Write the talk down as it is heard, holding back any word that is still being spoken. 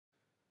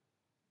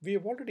We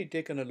have already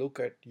taken a look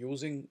at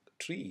using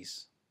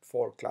trees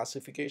for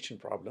classification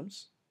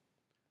problems.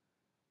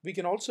 We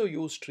can also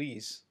use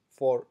trees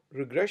for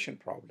regression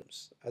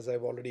problems, as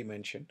I've already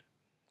mentioned.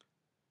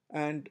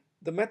 And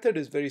the method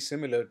is very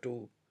similar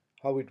to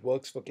how it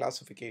works for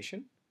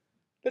classification.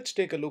 Let's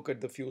take a look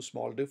at the few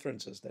small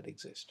differences that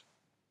exist.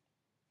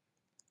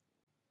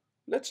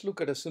 Let's look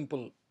at a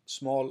simple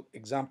small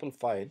example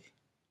file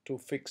to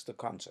fix the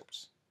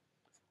concepts.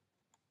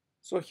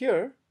 So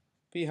here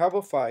we have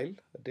a file,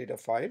 a data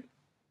file,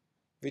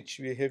 which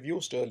we have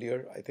used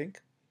earlier, I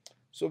think.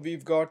 So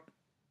we've got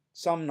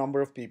some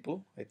number of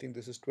people. I think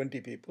this is 20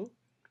 people.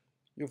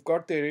 You've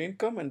got their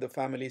income and the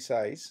family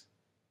size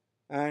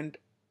and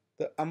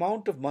the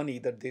amount of money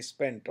that they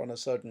spent on a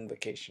certain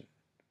vacation,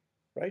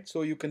 right?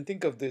 So you can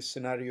think of this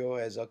scenario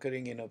as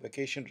occurring in a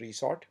vacation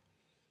resort,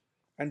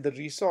 and the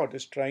resort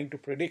is trying to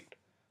predict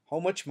how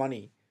much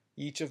money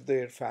each of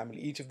the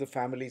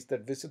families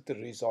that visit the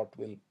resort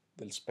will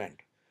spend.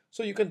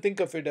 So you can think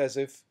of it as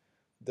if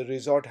the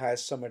resort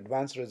has some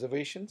advanced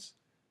reservations,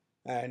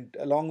 and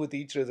along with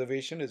each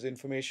reservation is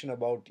information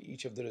about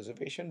each of the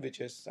reservation, which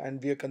is,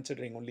 and we are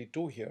considering only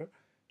two here,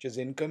 which is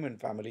income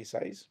and family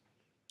size.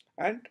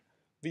 And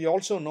we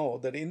also know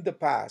that in the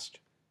past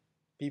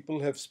people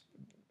have,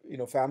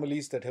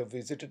 families that have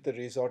visited the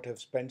resort have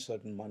spent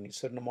certain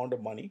amount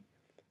of money,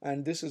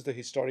 and this is the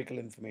historical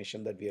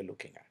information that we are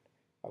looking at.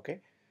 Okay,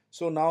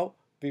 so now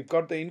we've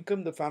got the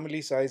income, the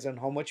family size, and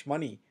how much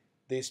money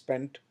they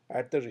spent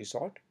at the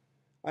resort,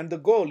 and the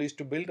goal is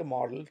to build a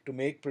model to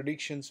make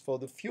predictions for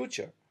the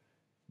future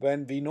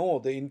when we know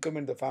the income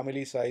and the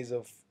family size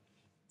of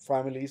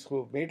families who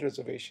have made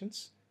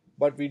reservations,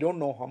 but we don't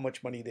know how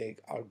much money they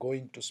are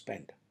going to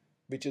spend,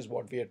 which is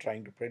what we are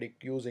trying to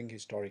predict using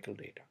historical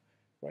data,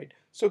 right?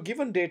 So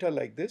given data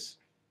like this,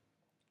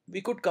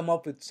 we could come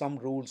up with some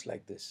rules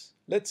like this.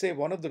 Let's say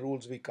one of the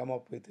rules we come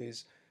up with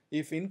is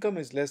if income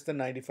is less than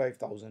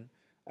 95,000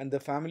 and the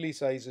family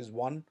size is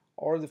 1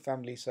 or the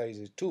family size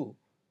is 2,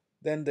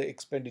 then the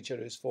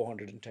expenditure is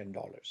 $410,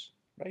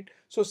 right?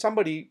 So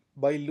somebody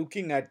by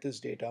looking at this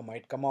data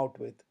might come out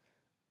with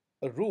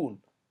a rule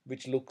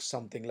which looks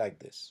something like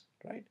this,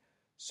 right?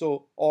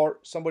 So, or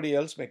somebody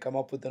else may come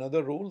up with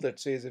another rule that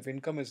says if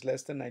income is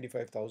less than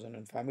 95,000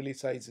 and family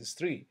size is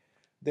 3,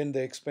 then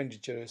the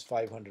expenditure is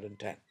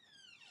 510.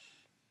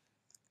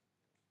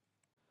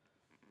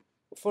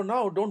 For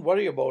now, don't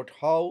worry about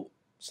how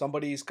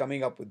somebody is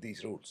coming up with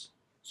these rules.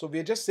 So we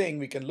are just saying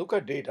we can look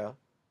at data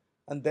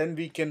and then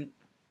we can,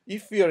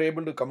 if we are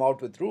able to come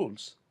out with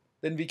rules,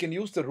 then we can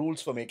use the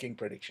rules for making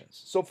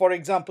predictions. So for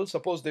example,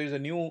 suppose there is a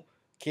new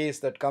case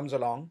that comes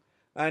along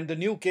and the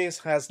new case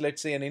has,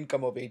 let's say, an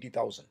income of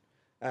 80,000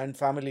 and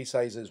family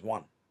size is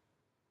 1,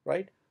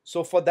 right?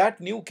 So for that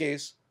new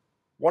case,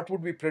 what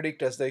would we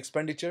predict as the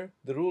expenditure?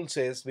 The rule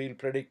says we'll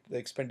predict the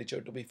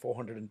expenditure to be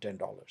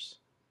 $410,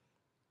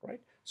 right?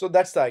 So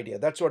that's the idea.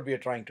 That's what we are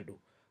trying to do.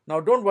 Now,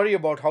 don't worry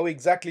about how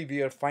exactly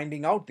we are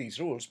finding out these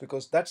rules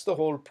because that's the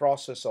whole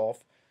process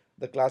of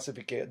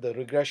the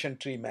regression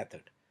tree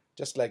method,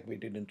 just like we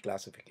did in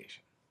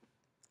classification.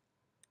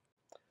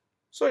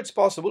 So it's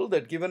possible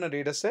that given a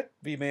data set,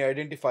 we may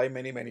identify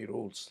many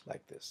rules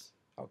like this.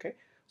 Okay.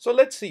 So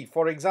let's see.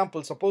 For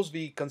example, suppose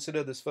we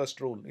consider this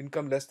first rule: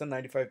 income less than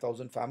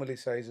 95,000, family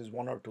size is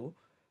 1 or 2,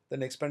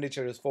 then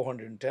expenditure is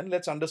 410.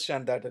 Let's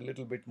understand that a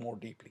little bit more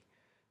deeply.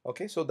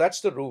 Okay, so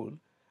that's the rule.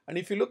 And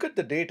if you look at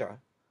the data,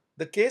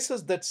 the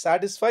cases that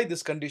satisfy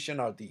this condition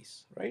are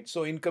these, right?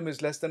 So income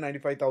is less than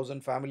 95,000,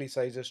 family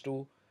size is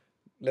 2,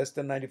 less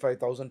than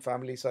 95,000,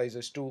 family size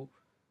is 2,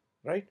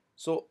 right?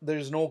 So there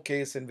is no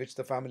case in which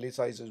the family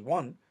size is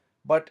 1,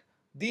 but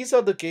these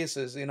are the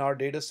cases in our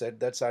data set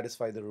that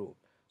satisfy the rule.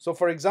 So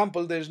for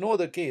example, there is no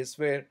other case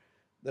where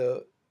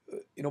the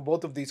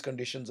both of these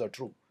conditions are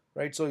true,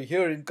 right? So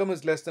here income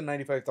is less than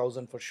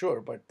 95,000 for sure,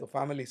 but the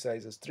family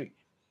size is 3.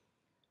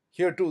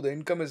 Here too, the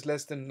income is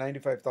less than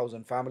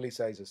 95,000, family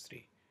size is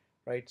 3,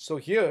 right? So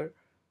here,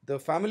 the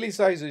family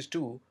size is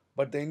 2,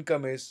 but the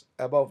income is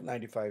above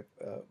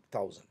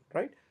 95,000,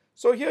 right?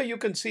 So here you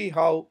can see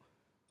how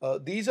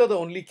these are the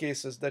only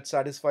cases that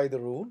satisfy the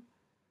rule.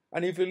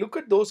 And if you look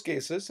at those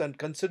cases and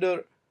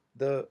consider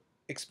the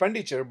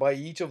expenditure by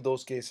each of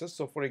those cases,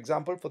 so for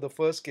example, for the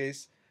first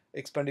case,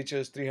 expenditure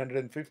is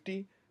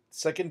 350,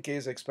 second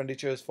case,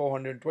 expenditure is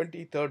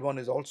 420, third one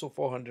is also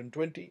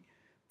 420,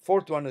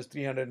 fourth one is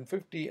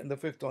 350, and the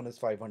fifth one is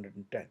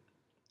 510,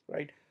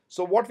 right?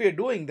 So what we are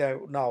doing there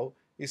now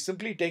is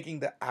simply taking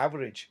the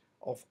average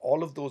of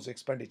all of those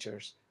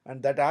expenditures,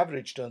 and that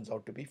average turns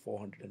out to be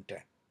 410.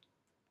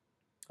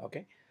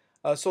 Okay,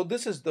 so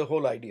this is the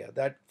whole idea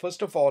that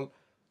first of all,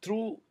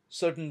 through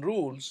certain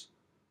rules,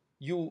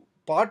 you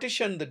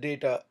partition the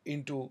data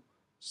into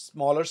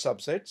smaller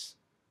subsets,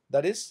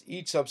 that is,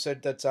 each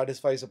subset that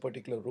satisfies a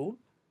particular rule.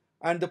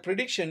 And the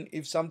prediction,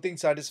 if something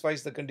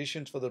satisfies the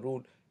conditions for the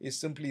rule, is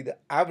simply the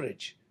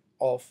average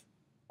of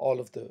all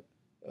of the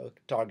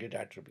target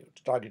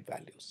attributes, target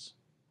values.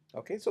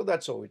 Okay, so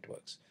that's how it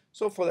works.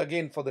 So for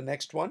the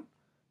next one,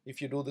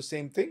 if you do the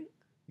same thing,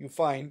 you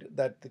find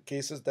that the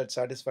cases that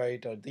satisfy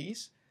it are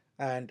these,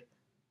 and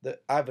the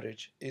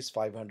average is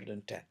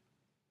 510.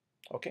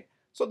 Okay,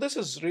 so this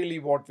is really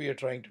what we are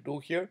trying to do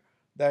here,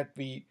 that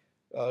we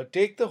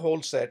take the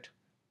whole set,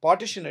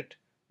 partition it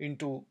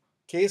into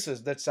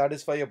cases that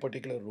satisfy a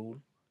particular rule,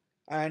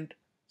 and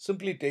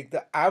simply take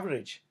the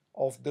average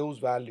of those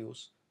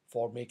values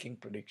for making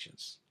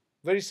predictions.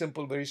 Very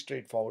simple, very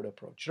straightforward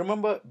approach.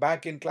 Remember,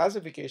 back in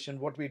classification,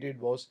 what we did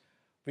was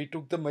we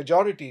took the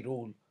majority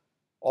rule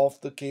of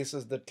the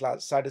cases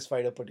that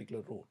satisfied a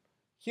particular rule.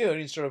 Here,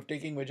 instead of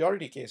taking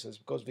majority cases,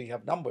 because we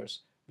have numbers,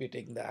 we're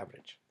taking the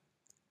average.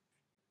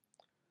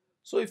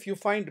 So if you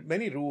find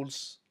many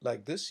rules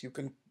like this, you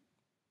can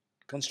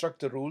construct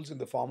the rules in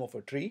the form of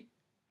a tree.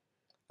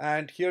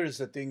 And here is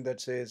the thing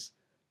that says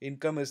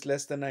income is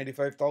less than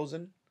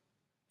 95,000,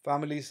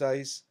 family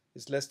size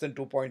is less than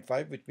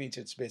 2.5, which means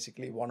it's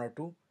basically 1 or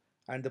 2,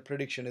 and the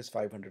prediction is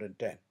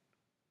 510.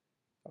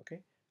 Okay,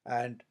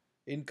 and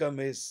income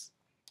is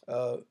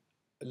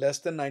less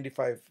than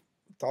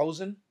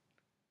 95,000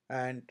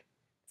 and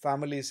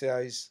family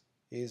size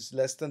is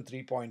less than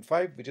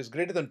 3.5, which is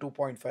greater than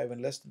 2.5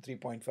 and less than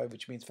 3.5,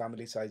 which means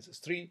family size is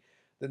 3,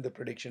 then the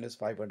prediction is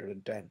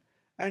 510,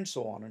 and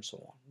so on and so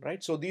on,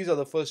 right? So these are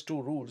the first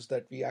two rules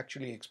that we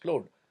actually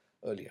explored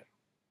earlier.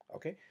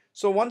 Okay,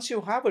 so once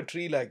you have a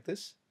tree like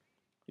this,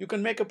 you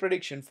can make a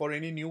prediction for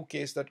any new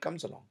case that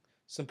comes along.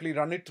 Simply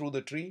run it through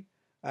the tree,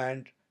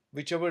 and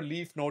whichever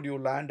leaf node you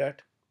land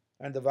at,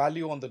 and the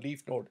value on the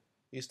leaf node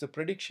is the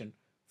prediction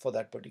for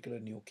that particular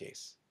new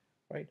case,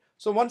 right?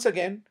 So once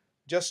again,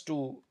 just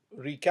to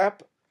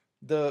recap,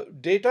 the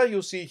data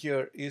you see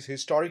here is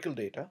historical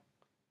data.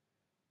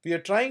 We are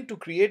trying to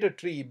create a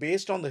tree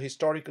based on the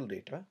historical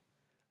data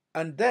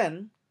and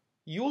then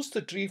use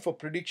the tree for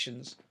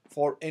predictions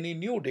for any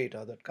new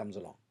data that comes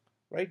along,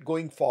 right?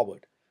 Going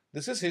forward.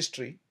 This is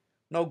history.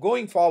 Now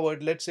going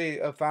forward, let's say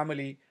a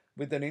family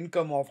with an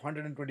income of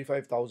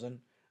 125,000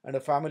 and a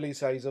family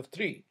size of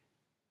 3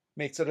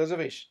 makes a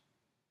reservation.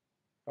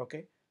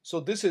 Okay, so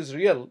this is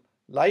real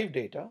live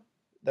data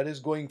that is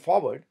going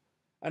forward,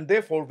 and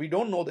therefore we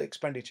don't know the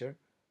expenditure,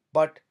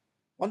 but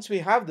once we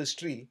have this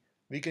tree,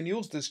 we can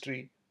use this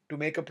tree to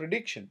make a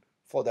prediction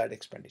for that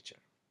expenditure,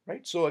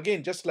 right? So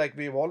again, just like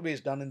we've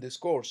always done in this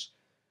course,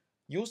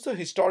 use the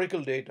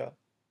historical data,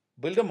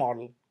 build a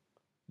model,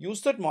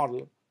 use that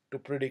model to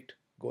predict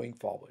going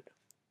forward.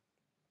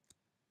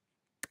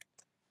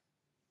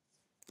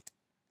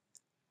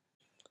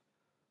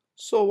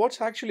 So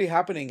what's actually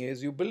happening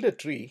is you build a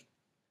tree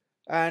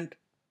and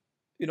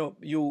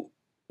you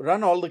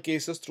run all the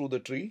cases through the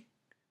tree.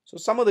 So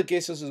some of the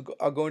cases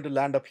are going to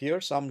land up here,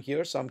 some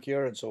here,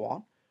 and so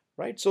on,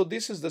 right? So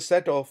this is the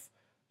set of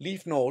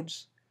leaf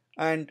nodes,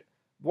 and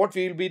what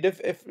we'll be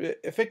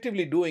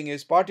effectively doing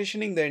is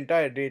partitioning the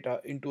entire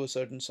data into a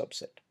certain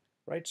subset,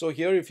 right? So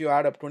here, if you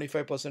add up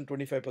 25%, 25%,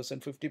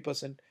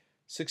 50%,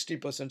 60%,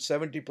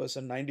 70%,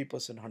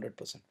 90%,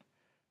 100%,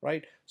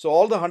 right? So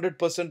all the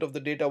 100% of the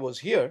data was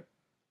here,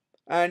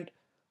 and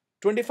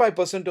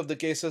 25% of the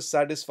cases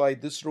satisfy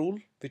this rule,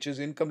 which is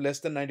income less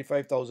than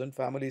 95,000,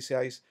 family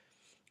size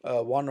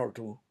 1 or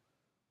 2.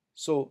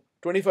 So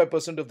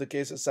 25% of the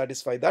cases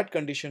satisfy that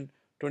condition,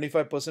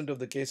 25% of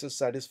the cases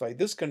satisfy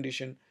this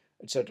condition,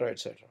 etc.,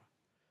 etc.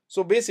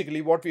 So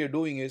basically what we are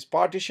doing is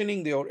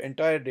partitioning your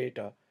entire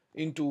data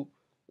into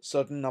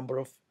certain number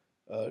of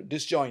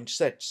disjoint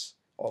sets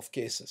of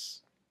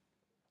cases.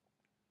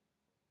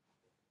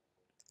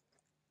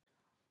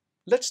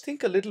 Let's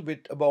think a little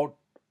bit about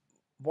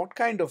what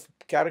kind of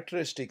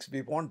characteristics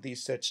we want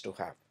these sets to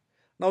have.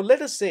 Now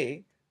let us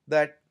say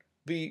that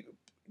we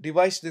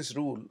devise this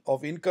rule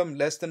of income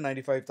less than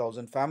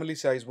 95,000, family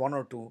size 1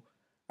 or 2,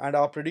 and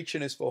our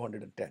prediction is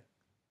 410,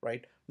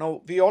 right?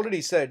 Now we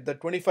already said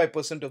that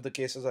 25% of the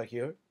cases are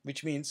here,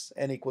 which means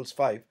n equals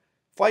 5.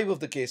 5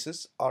 of the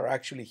cases are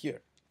actually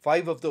here.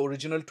 5 of the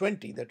original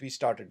 20 that we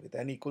started with,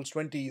 n equals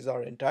 20 is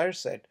our entire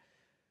set.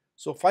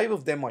 So 5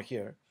 of them are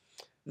here.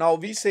 Now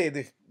we say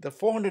the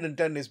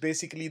 410 is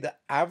basically the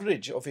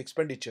average of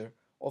expenditure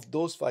of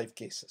those 5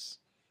 cases.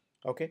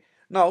 Okay.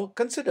 Now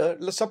consider,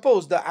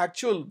 suppose the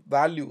actual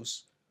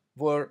values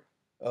were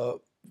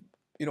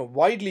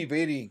widely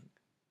varying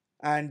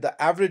and the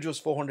average was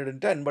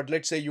 410, but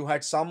let's say you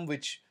had some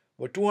which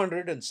were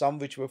 200 and some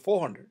which were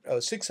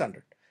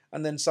 600,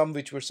 and then some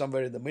which were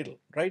somewhere in the middle,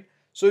 right?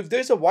 So if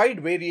there's a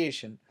wide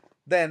variation,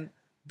 then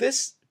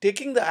this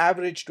taking the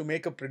average to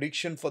make a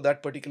prediction for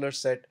that particular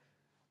set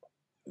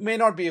may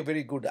not be a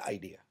very good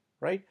idea,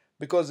 right?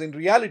 Because in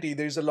reality,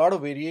 there is a lot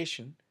of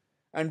variation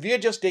and we are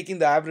just taking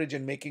the average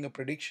and making a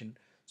prediction.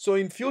 So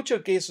in future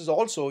cases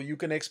also, you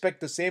can expect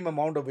the same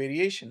amount of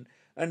variation,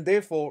 and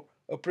therefore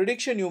a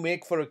prediction you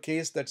make for a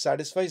case that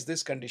satisfies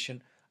this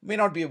condition may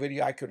not be a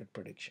very accurate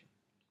prediction.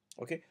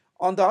 Okay.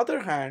 On the other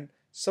hand,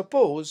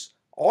 suppose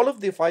all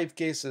of the 5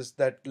 cases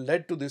that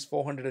led to this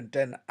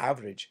 410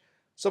 average,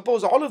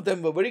 suppose all of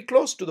them were very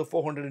close to the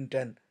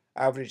 410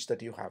 average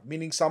that you have,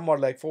 meaning some are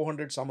like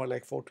 400, some are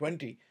like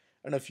 420,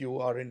 and a few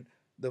are in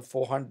the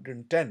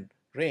 410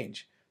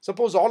 range.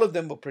 Suppose all of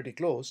them were pretty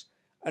close,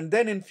 and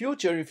then in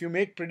future, if you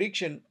make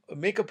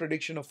a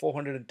prediction of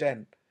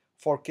 410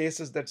 for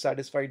cases that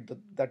satisfied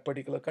that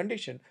particular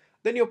condition,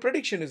 then your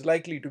prediction is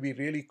likely to be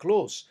really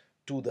close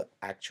to the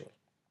actual.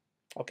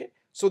 Okay,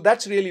 so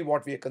that's really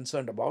what we are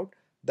concerned about,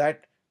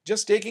 that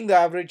just taking the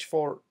average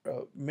for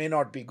may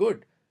not be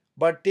good,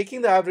 but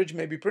taking the average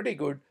may be pretty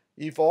good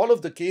if all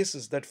of the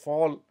cases that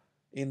fall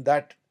in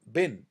that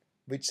bin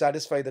which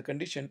satisfy the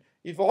condition,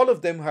 if all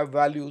of them have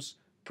values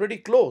pretty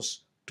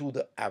close to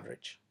the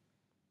average.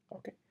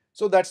 Okay,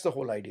 so that's the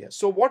whole idea.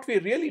 So what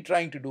we're really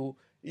trying to do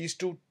is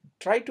to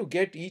try to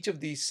get each of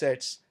these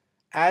sets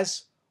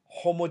as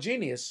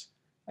homogeneous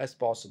as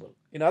possible.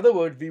 In other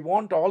words, we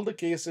want all the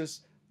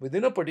cases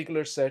within a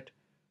particular set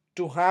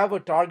to have a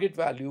target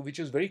value which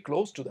is very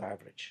close to the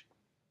average.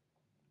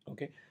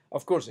 Okay,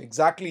 of course,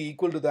 exactly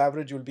equal to the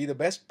average will be the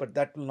best, but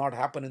that will not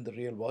happen in the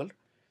real world.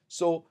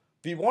 So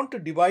we want to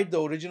divide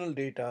the original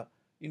data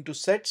into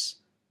sets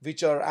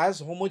which are as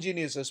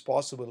homogeneous as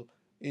possible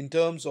in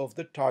terms of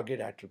the target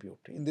attribute.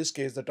 In this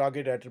case, the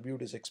target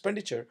attribute is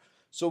expenditure.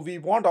 So we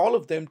want all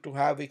of them to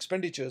have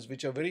expenditures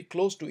which are very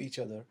close to each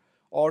other,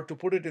 or to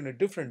put it in a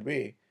different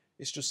way,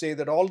 is to say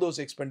that all those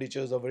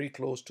expenditures are very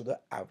close to the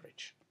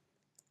average.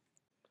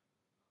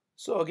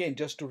 So again,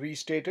 just to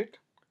restate it,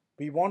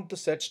 we want the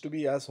sets to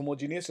be as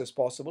homogeneous as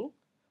possible,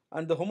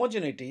 and the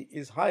homogeneity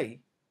is high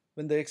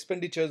when the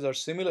expenditures are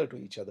similar to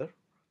each other.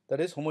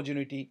 That is,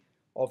 homogeneity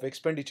of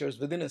expenditures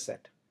within a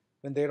set.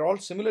 When they're all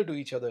similar to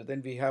each other,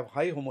 then we have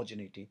high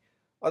homogeneity.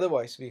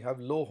 Otherwise, we have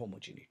low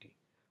homogeneity.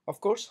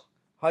 Of course,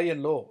 high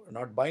and low are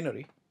not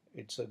binary.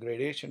 It's a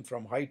gradation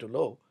from high to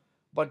low.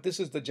 But this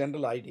is the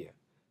general idea,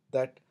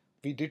 that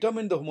we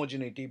determine the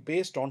homogeneity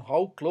based on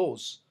how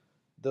close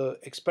the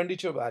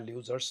expenditure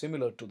values are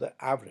similar to the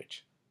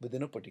average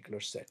within a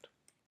particular set.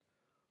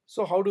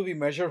 So how do we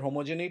measure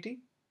homogeneity?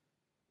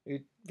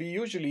 We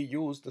usually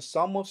use the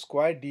sum of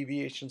squared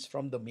deviations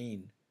from the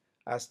mean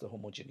as the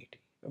homogeneity,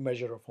 a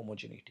measure of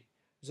homogeneity.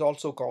 It's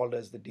also called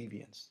as the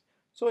deviance.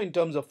 So in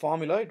terms of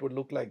formula, it would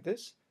look like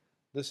this.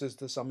 This is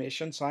the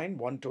summation sign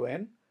 1 to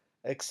n,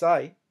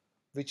 xi,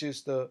 which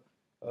is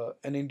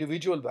an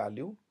individual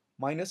value,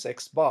 minus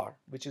x bar,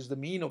 which is the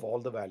mean of all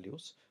the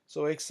values.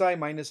 So xi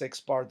minus x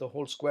bar, the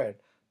whole squared,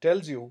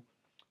 tells you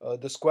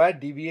the squared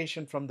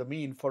deviation from the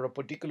mean for a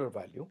particular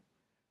value,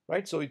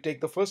 right? So you take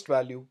the first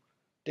value,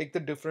 take the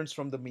difference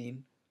from the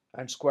mean,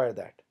 and square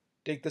that.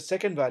 Take the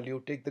second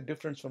value, take the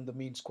difference from the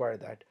mean, square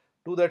that.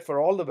 Do that for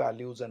all the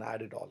values and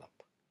add it all up.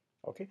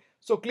 Okay,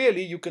 so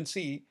clearly you can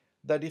see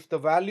that if the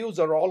values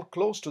are all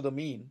close to the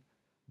mean,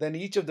 then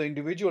each of the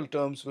individual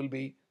terms will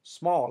be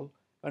small,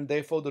 and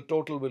therefore the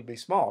total will be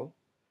small.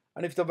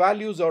 And if the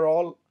values are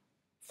all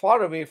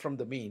far away from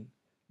the mean,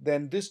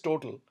 then this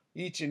total,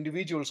 each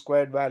individual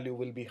squared value,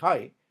 will be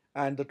high,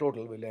 and the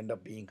total will end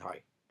up being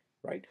high,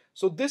 right?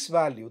 So this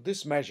value,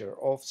 this measure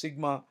of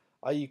sigma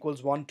I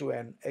equals 1 to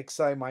n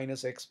xi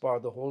minus x bar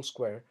the whole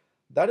square,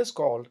 that is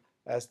called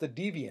as the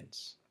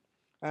deviance.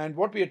 And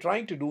what we are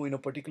trying to do in a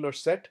particular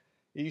set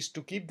is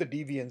to keep the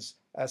deviance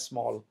as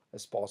small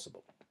as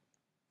possible.